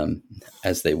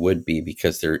 as they would be,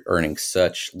 because they're earning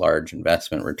such large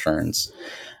investment returns.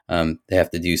 They have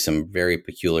to do some very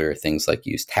peculiar things like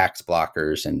use tax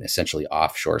blockers and essentially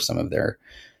offshore some of their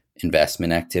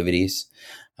investment activities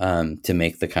to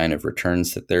make the kind of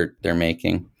returns that they're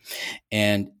making.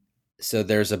 And so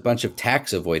there's a bunch of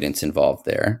tax avoidance involved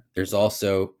there. There's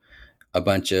also a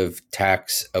bunch of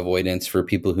tax avoidance for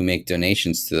people who make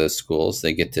donations to those schools.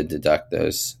 They get to deduct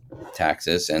those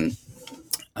taxes. And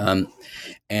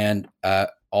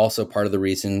also part of the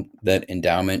reason that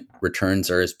endowment returns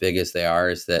are as big as they are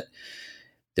is that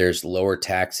there's lower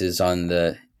taxes on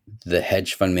the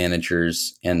hedge fund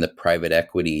managers and the private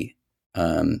equity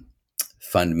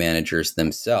fund managers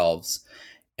themselves,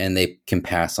 and they can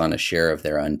pass on a share of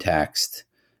their untaxed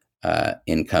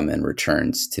income and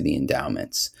returns to the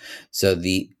endowments. So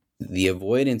the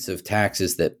avoidance of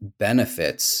taxes that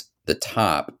benefits the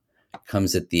top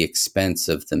comes at the expense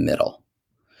of the middle.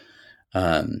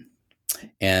 One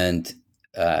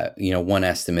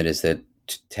estimate is that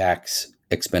tax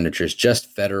expenditures,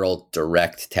 just federal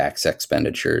direct tax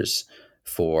expenditures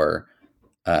for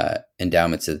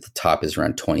endowments at the top, is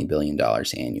around $20 billion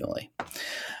annually.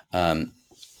 Then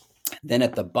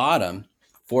at the bottom,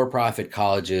 for-profit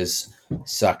colleges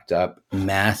sucked up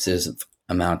massive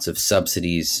amounts of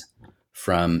subsidies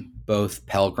from both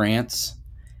Pell Grants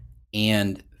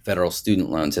and federal student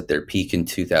loans. At their peak in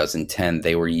 2010,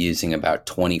 they were using about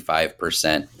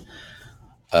 25%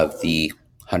 of the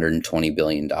 $120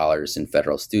 billion in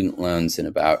federal student loans and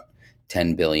about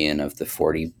 $10 billion of the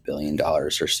 $40 billion or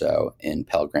so in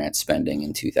Pell Grant spending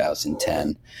in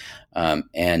 2010.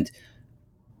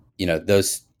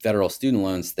 Those federal student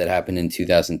loans that happened in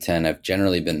 2010 have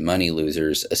generally been money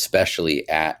losers, especially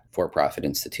at for-profit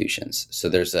institutions. So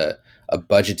there's a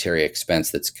budgetary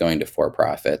expense that's going to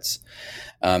for-profits.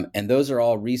 And those are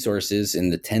all resources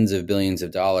in the tens of billions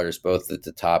of dollars, both at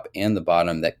the top and the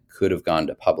bottom, that could have gone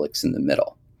to publics in the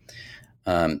middle.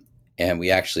 And we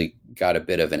actually got a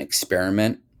bit of an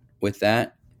experiment with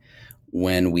that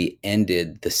when we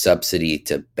ended the subsidy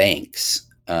to banks,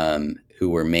 who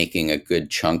were making a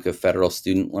good chunk of federal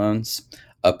student loans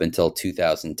up until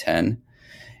 2010.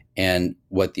 And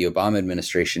what the Obama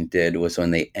administration did was, when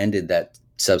they ended that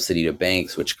subsidy to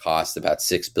banks, which cost about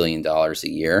 $6 billion a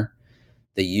year,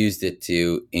 they used it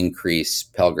to increase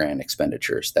Pell Grant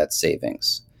expenditures, that's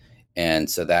savings. And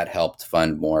so that helped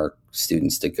fund more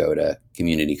students to go to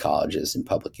community colleges and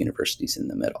public universities in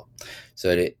the middle.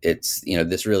 So it's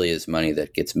this really is money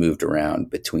that gets moved around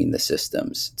between the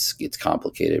systems. It's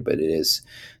complicated, but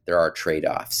there are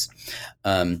trade-offs.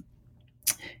 And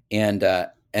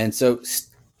so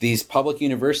these public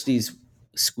universities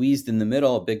squeezed in the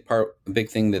middle, a big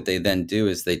thing that they then do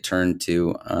is they turn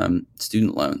to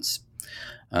student loans,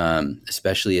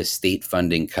 especially as state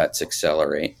funding cuts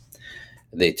accelerate.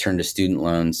 They turn to student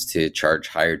loans to charge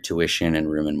higher tuition and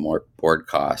room and board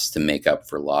costs to make up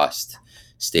for lost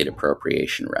state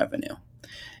appropriation revenue.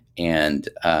 And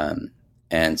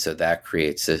so that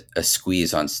creates a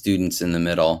squeeze on students in the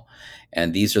middle.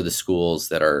 And these are the schools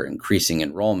that are increasing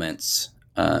enrollments,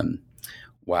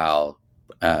 while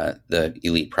the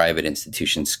elite private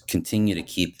institutions continue to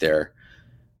keep their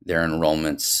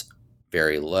enrollments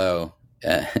very low,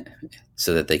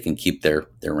 so that they can keep their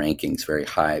rankings very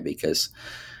high, because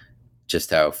just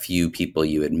how few people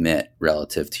you admit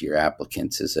relative to your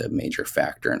applicants is a major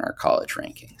factor in our college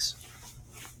rankings.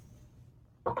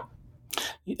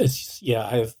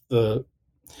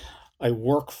 I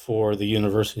work for the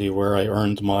university where I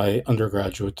earned my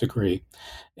undergraduate degree,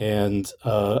 and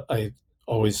I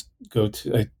always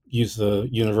I use the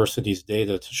university's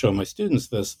data to show my students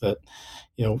that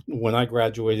when I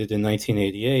graduated in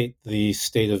 1988, the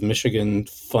state of Michigan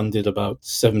funded about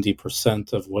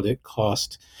 70% of what it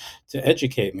cost to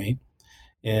educate me.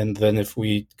 And then if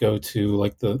we go to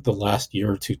like the last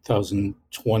year,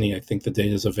 2020, I think the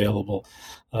data is available.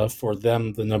 For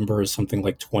them, the number is something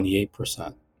like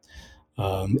 28%.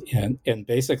 And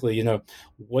basically,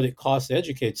 what it costs to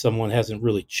educate someone hasn't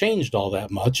really changed all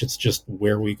that much. It's just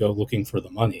where we go looking for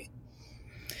the money.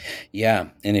 Yeah.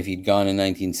 And if you'd gone in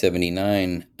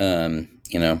 1979,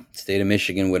 state of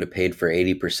Michigan would have paid for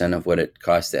 80% of what it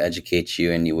cost to educate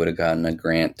you, and you would have gotten a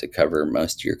grant to cover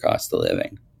most of your cost of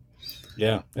living.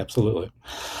 Yeah, absolutely.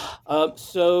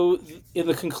 So in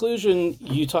the conclusion,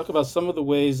 you talk about some of the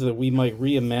ways that we might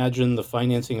reimagine the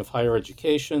financing of higher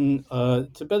education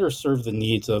to better serve the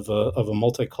needs of a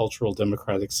multicultural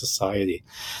democratic society.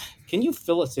 Can you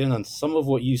fill us in on some of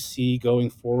what you see going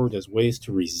forward as ways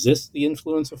to resist the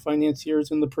influence of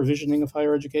financiers in the provisioning of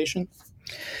higher education?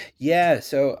 Yeah.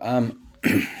 So, I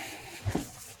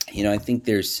think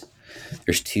there's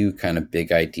two kind of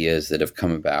big ideas that have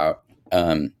come about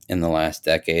in the last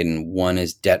decade. And one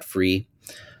is debt-free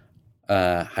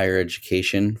higher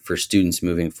education for students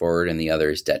moving forward, and the other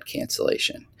is debt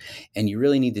cancellation. And you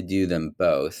really need to do them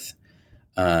both.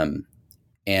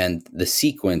 And the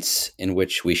sequence in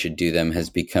which we should do them has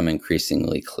become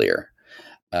increasingly clear.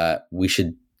 We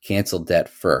should cancel debt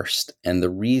first. And the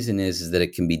reason is that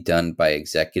it can be done by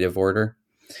executive order.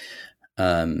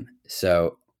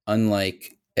 So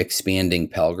unlike expanding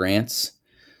Pell Grants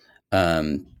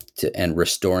and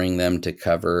restoring them to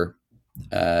cover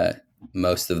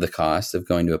most of the cost of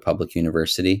going to a public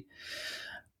university,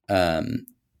 debt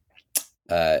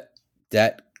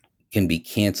can be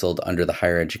canceled under the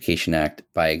Higher Education Act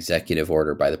by executive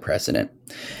order by the president.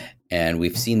 And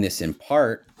we've seen this in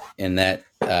part in that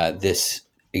this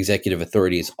executive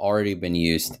authority has already been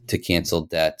used to cancel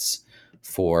debts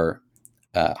for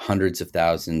hundreds of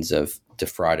thousands of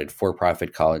defrauded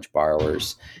for-profit college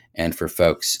borrowers, and for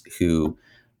folks who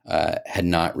had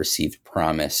not received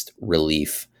promised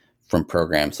relief from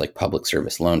programs like public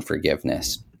service loan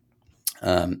forgiveness.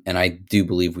 And I do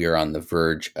believe we are on the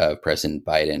verge of President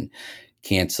Biden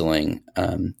canceling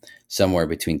somewhere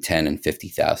between $10,000 and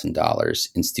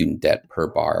 $50,000 in student debt per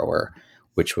borrower,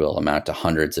 which will amount to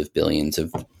hundreds of billions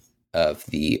of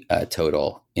the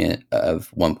total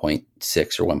of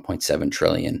 1.6 or 1.7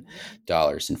 trillion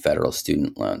dollars in federal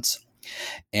student loans.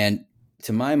 And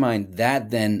to my mind,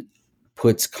 that then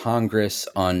puts Congress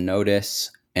on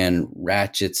notice and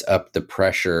ratchets up the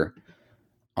pressure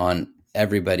on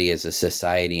everybody as a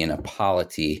society and a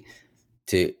polity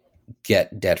to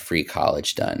get debt-free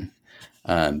college done.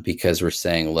 Because we're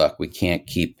saying, look, we can't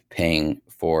keep paying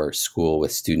for school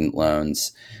with student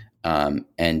loans,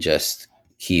 and just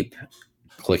keep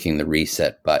clicking the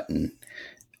reset button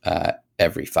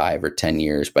every 5 or 10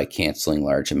 years by canceling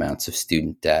large amounts of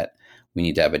student debt. We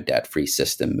need to have a debt-free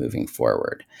system moving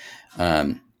forward.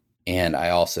 And I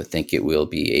also think it will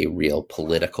be a real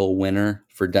political winner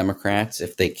for Democrats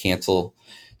if they cancel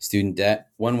student debt.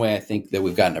 One way I think that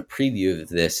we've gotten a preview of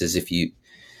this is if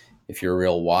you're a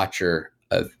real watcher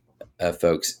of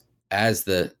folks,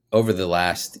 over the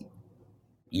last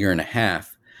year and a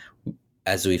half,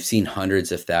 as we've seen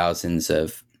hundreds of thousands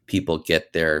of people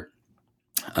get debt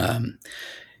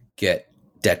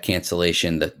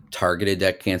cancellation, the targeted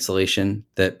debt cancellation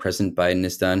that President Biden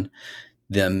has done,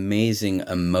 the amazing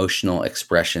emotional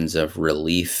expressions of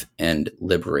relief and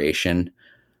liberation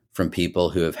from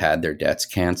people who have had their debts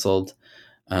canceled,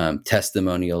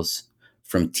 testimonials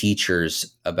from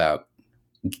teachers about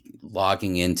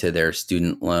logging into their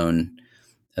student loan,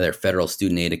 their federal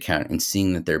student aid account, and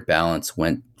seeing that their balance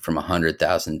went from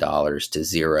 $100,000 to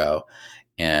zero,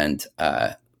 and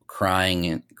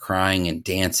crying and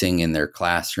dancing in their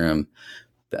classroom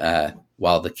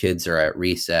while the kids are at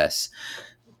recess.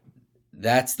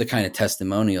 That's the kind of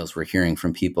testimonials we're hearing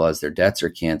from people as their debts are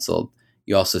canceled.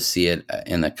 You also see it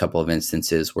in a couple of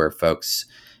instances where folks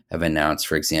have announced,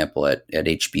 for example, at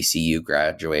HBCU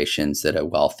graduations, that a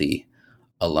wealthy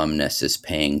alumnus is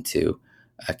paying to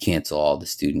cancel all the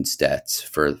students' debts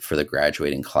for the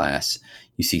graduating class.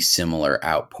 You see similar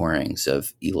outpourings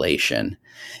of elation.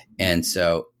 And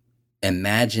so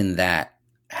imagine that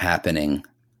happening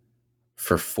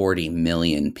for 40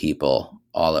 million people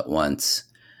all at once,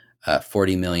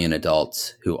 40 million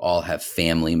adults who all have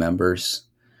family members.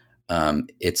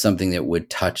 It's something that would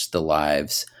touch the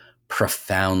lives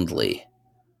profoundly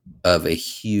of a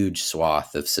huge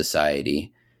swath of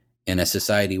society, in a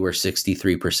society where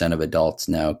 63% of adults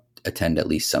now attend at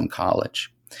least some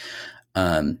college.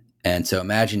 And so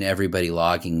imagine everybody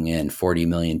logging in, 40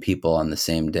 million people on the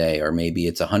same day, or maybe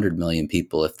it's 100 million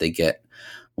people if they get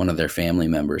one of their family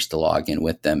members to log in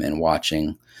with them, and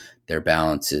watching their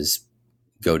balances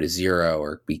go to zero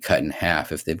or be cut in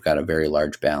half if they've got a very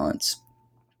large balance.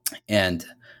 And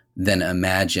then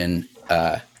imagine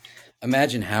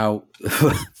how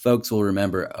folks will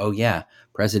remember, oh yeah,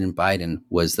 President Biden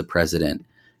was the president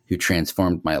who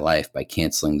transformed my life by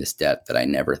canceling this debt that I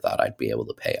never thought I'd be able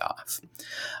to pay off.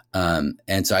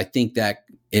 And so I think that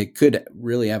it could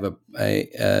really have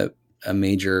a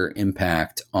major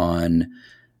impact on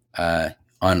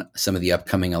some of the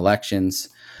upcoming elections.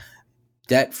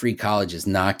 Debt-free college is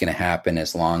not going to happen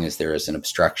as long as there is an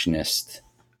obstructionist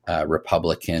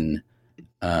Republican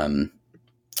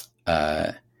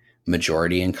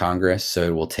majority in Congress. So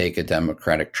it will take a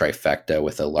Democratic trifecta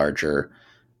with a larger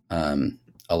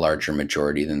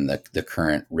majority than the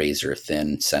current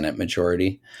razor-thin Senate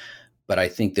majority. But I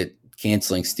think that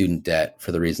canceling student debt,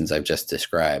 for the reasons I've just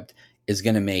described, is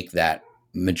going to make that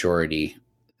majority,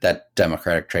 that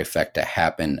Democratic trifecta,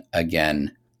 happen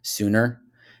again sooner,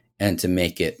 and to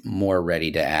make it more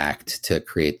ready to act to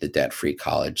create the debt-free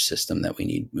college system that we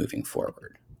need moving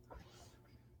forward.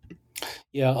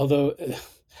 Yeah, although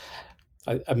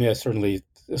I certainly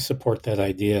support that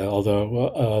idea,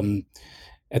 although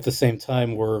at the same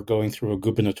time, we're going through a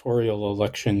gubernatorial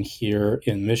election here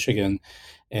in Michigan,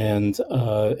 and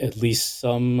at least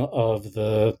some of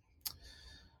the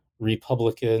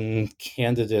Republican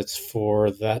candidates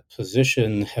for that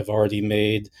position have already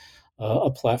made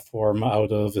a platform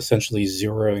out of essentially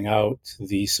zeroing out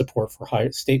the support for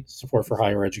state support for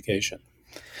higher education.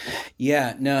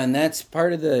 Yeah, no, and that's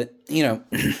part of the,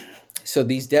 so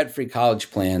these debt-free college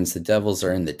plans, the devils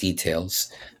are in the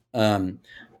details.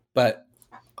 But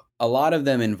a lot of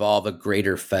them involve a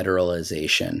greater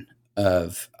federalization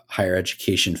of higher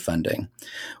education funding,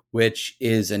 which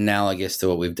is analogous to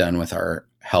what we've done with our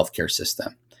healthcare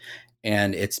system.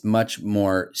 And it's much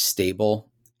more stable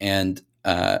and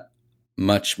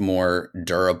much more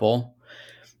durable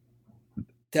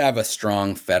to have a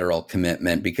strong federal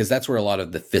commitment, because that's where a lot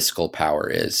of the fiscal power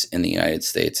is in the United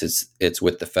States. It's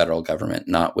with the federal government,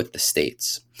 not with the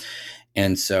states.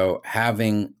 And so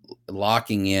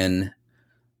locking in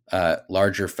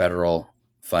larger federal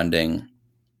funding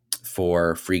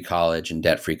for free college and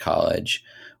debt-free college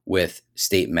with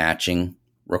state matching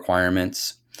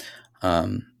requirements,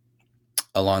 along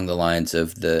the lines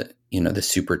of the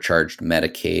supercharged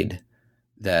Medicaid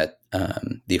that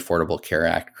the Affordable Care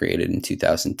Act created in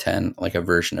 2010, like a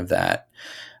version of that,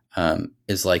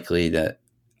 is likely to,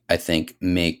 I think,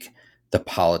 make the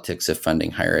politics of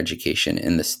funding higher education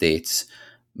in the states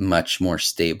much more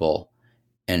stable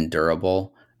and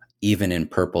durable, even in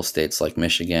purple states like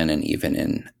Michigan, and even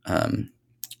in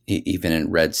even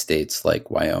in red states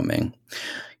like Wyoming.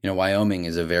 Wyoming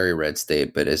is a very red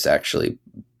state, but is actually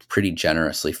pretty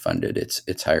generously funded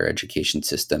its higher education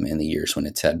system in the years when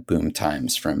it's had boom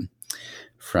times from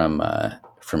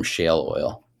shale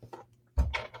oil.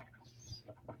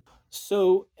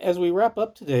 So, as we wrap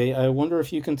up today, I wonder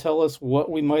if you can tell us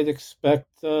what we might expect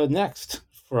next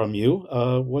from you.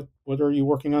 What are you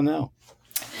working on now?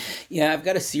 Yeah, I've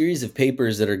got a series of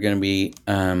papers that are going to be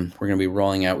we're going to be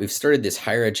rolling out. We've started this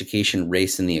higher education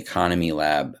race in the economy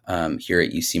lab here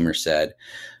at UC Merced.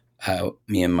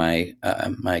 Me and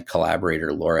my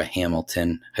collaborator Laura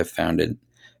Hamilton have founded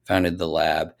the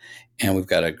lab, and we've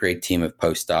got a great team of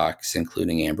postdocs,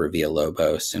 including Amber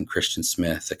Villalobos and Christian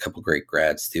Smith, a couple great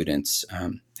grad students,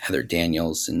 Heather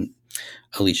Daniels and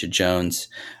Alicia Jones.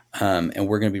 And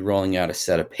we're going to be rolling out a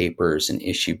set of papers and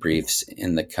issue briefs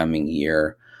in the coming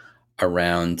year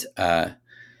around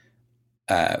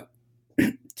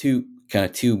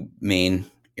two main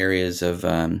areas of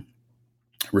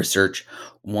research.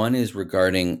 One is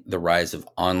regarding the rise of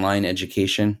online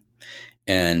education,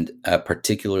 and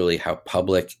particularly how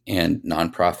public and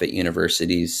nonprofit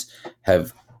universities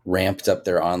have ramped up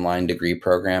their online degree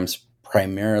programs,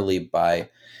 primarily by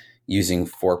using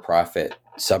for-profit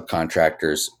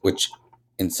subcontractors, which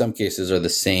in some cases are the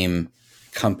same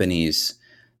companies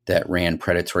that ran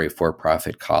predatory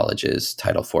for-profit colleges,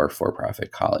 Title IV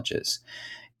for-profit colleges.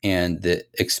 And the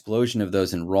explosion of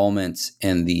those enrollments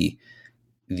and the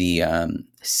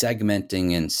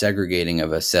segmenting and segregating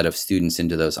of a set of students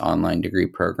into those online degree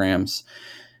programs,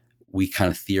 we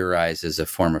kind of theorize as a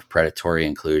form of predatory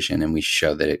inclusion, and we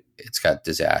show that it's got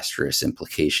disastrous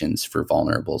implications for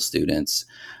vulnerable students.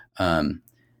 One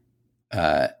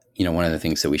of the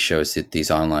things that we show is that these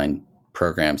online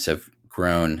programs have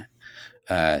grown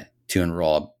to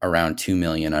enroll around 2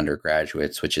 million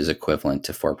undergraduates, which is equivalent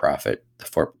to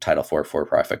Title IV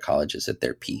for-profit colleges at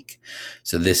their peak.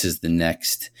 So this is the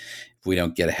next, if we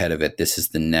don't get ahead of it, this is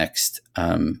the next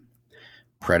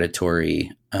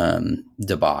predatory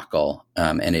debacle,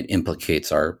 and it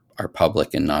implicates our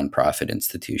public and nonprofit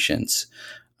institutions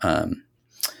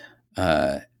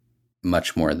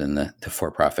much more than the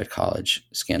for-profit college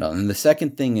scandal. And the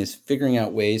second thing is figuring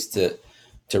out ways to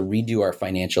redo our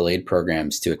financial aid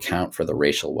programs to account for the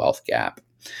racial wealth gap.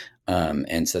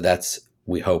 And so that's,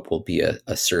 we hope, will be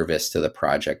a service to the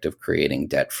project of creating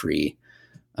debt-free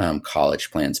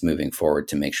college plans moving forward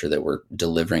to make sure that we're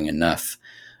delivering enough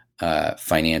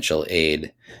financial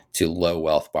aid to low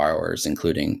wealth borrowers,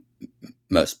 including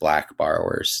most Black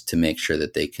borrowers, to make sure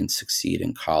that they can succeed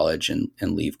in college and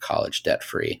leave college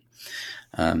debt-free.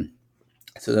 So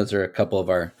those are a couple of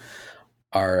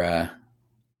our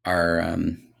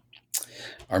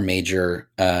major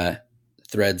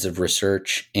threads of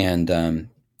research, and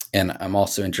I'm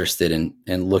also interested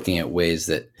in looking at ways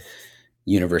that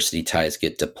university ties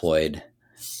get deployed,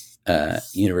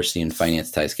 university and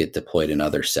finance ties get deployed in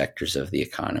other sectors of the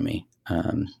economy.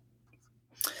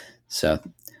 So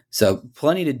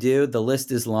plenty to do. The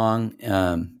list is long,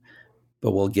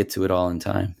 but we'll get to it all in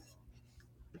time.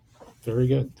 Very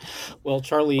good. Well,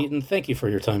 Charlie Eaton, thank you for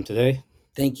your time today.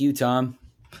 Thank you, Tom.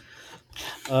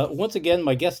 Once again,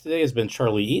 my guest today has been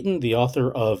Charlie Eaton, the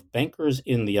author of Bankers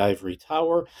in the Ivory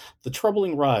Tower, The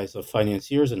Troubling Rise of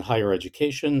Financiers in Higher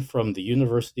Education, from the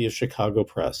University of Chicago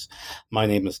Press. My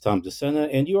name is Tom DeSena,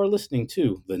 and you are listening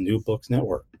to the New Books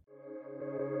Network.